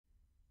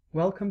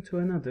Welcome to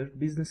another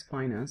Business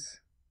Finance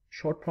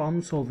short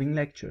problem solving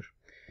lecture.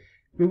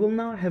 We will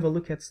now have a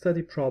look at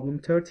study problem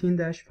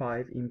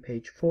 13-5 in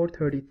page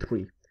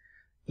 433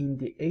 in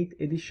the 8th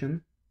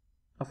edition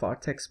of our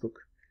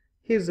textbook.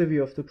 Here's a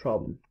view of the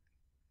problem.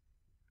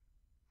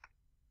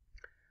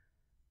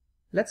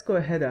 Let's go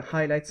ahead and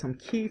highlight some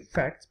key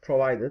facts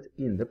provided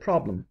in the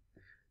problem.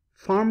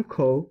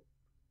 FarmCo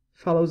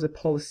follows a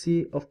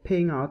policy of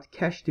paying out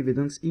cash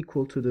dividends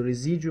equal to the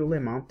residual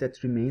amount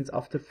that remains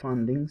after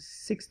funding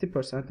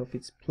 60% of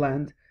its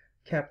planned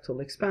capital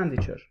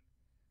expenditure.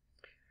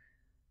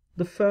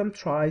 The firm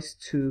tries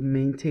to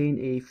maintain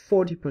a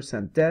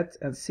 40% debt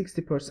and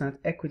 60%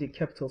 equity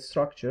capital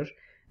structure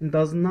and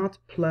does not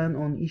plan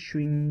on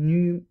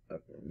issuing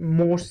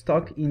more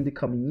stock in the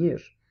coming year.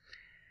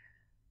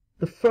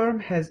 The firm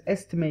has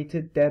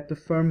estimated that the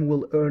firm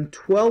will earn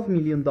 $12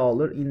 million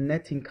in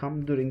net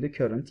income during the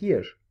current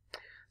year.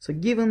 So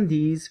given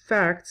these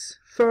facts,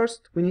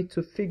 first we need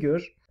to figure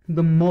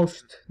the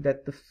most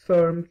that the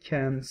firm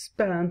can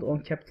spend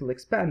on capital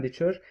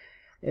expenditure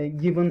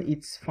given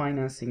its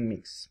financing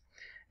mix,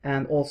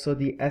 and also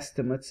the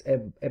estimates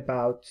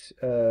about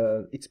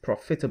its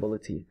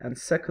profitability. And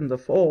second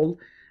of all,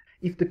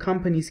 if the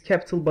company's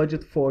capital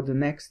budget for the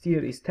next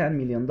year is $10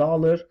 million,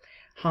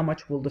 how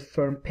much will the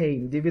firm pay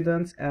in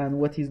dividends and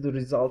what is the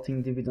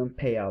resulting dividend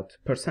payout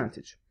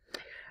percentage?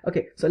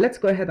 Okay, so let's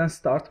go ahead and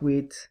start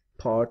with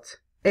part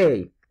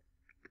A.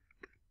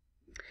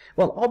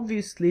 Well,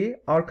 obviously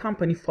our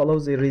company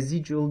follows a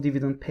residual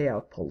dividend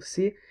payout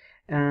policy,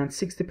 and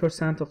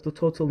 60% of the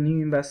total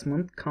new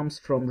investment comes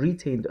from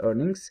retained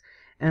earnings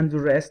and the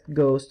rest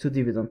goes to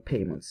dividend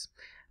payments.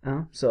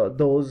 So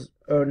those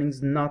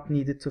earnings not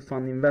needed to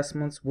fund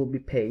investments will be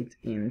paid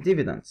in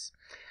dividends.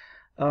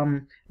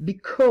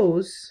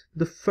 Because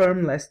the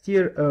firm last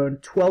year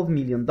earned $12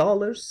 million,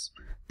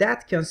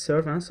 that can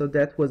serve, so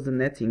that was the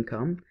net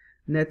income.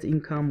 Net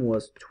income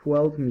was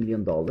 $12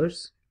 million,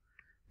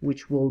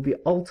 which will be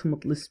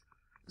ultimately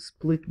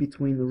split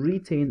between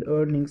retained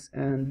earnings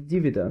and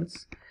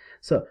dividends.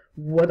 So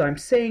what I'm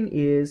saying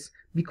is,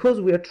 because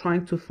we are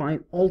trying to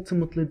find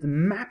ultimately the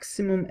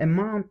maximum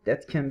amount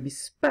that can be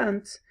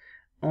spent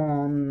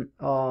on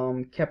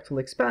capital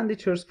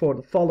expenditures for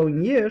the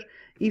following year,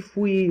 if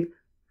we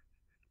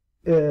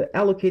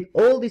allocate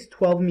all this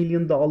 $12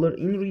 million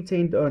in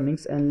retained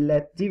earnings and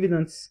let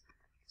dividends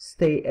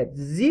stay at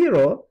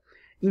zero,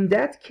 in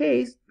that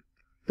case,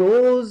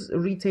 those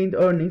retained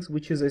earnings,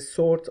 which is a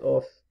sort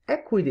of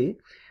equity,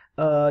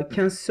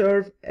 can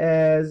serve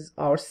as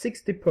our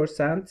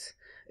 60%,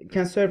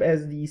 can serve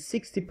as the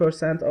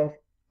 60% of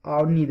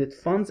our needed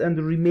funds, and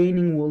the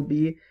remaining will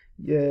be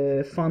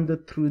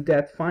funded through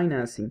debt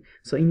financing.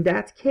 So in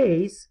that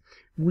case,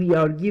 we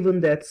are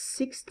given that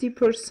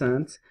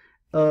 60%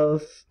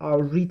 of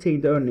our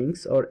retained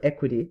earnings or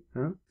equity,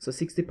 so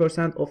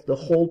 60% of the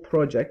whole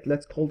project,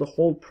 let's call the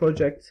whole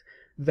project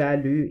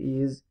value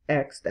is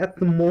X, that's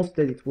the most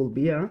that it will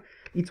be,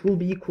 it will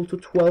be equal to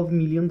 $12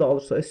 million.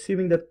 So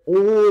assuming that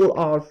all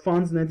our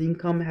funds net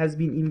income has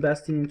been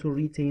invested into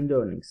retained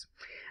earnings.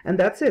 And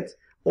that's it.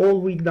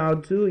 All we now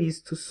do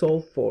is to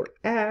solve for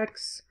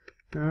X,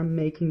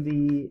 making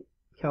the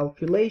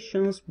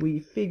calculations. We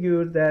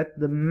figure that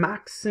the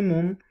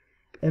maximum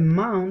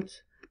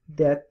amount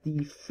that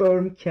the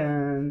firm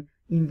can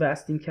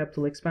invest in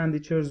capital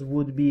expenditures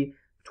would be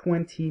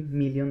 $20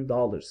 million.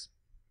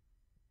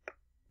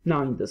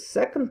 Now in the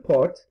second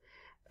part,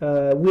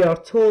 we are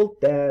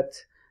told that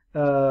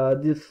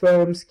the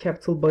firm's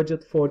capital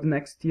budget for the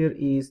next year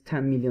is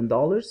 $10 million,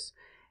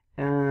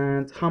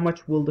 and how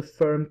much will the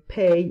firm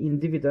pay in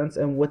dividends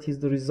and what is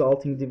the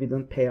resulting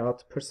dividend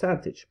payout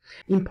percentage.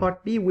 In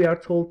part B, we are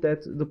told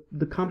that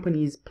the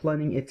company is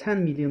planning a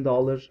 $10 million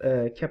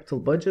capital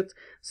budget,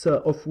 so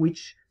of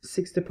which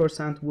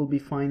 60% will be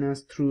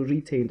financed through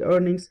retained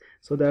earnings.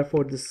 So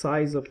therefore the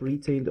size of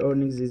retained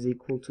earnings is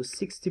equal to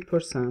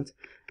 60%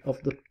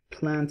 of the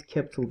planned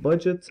capital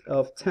budget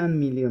of $10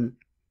 million,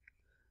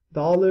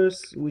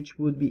 which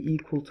would be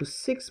equal to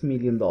 $6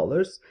 million.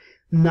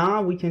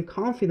 Now we can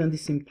confidently,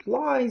 this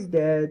implies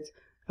that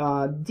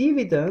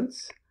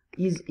dividends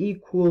is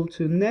equal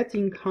to net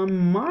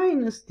income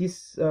minus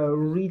this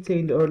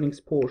retained earnings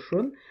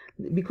portion.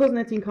 Because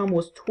net income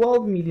was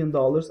 $12 million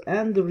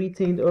and the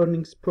retained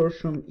earnings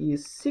portion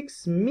is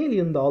 $6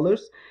 million,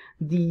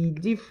 the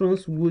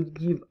difference would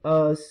give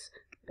us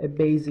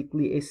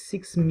basically a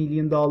 $6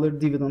 million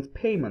dividend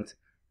payment.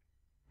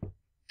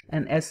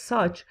 And as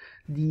such,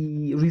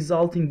 the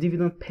resulting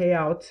dividend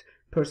payout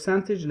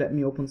percentage, let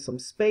me open some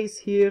space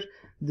here,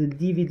 the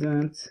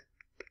dividend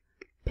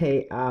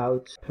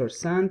payout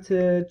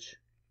percentage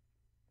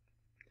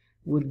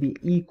would be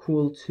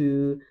equal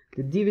to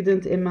the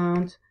dividend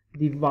amount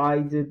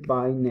divided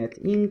by net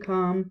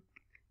income.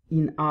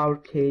 In our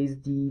case,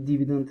 the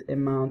dividend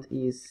amount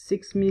is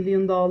 $6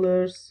 million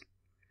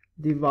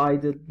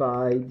divided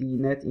by the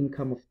net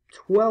income of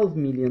 $12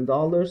 million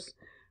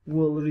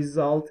will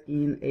result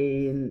in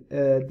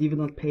a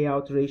dividend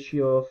payout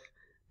ratio of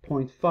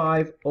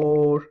 0.5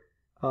 or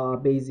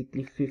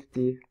basically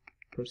 50%.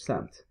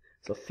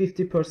 So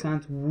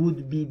 50%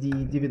 would be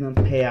the dividend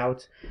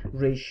payout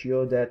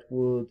ratio that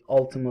would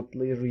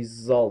ultimately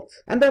result.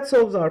 And that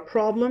solves our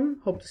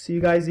problem. Hope to see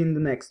you guys in the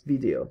next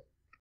video.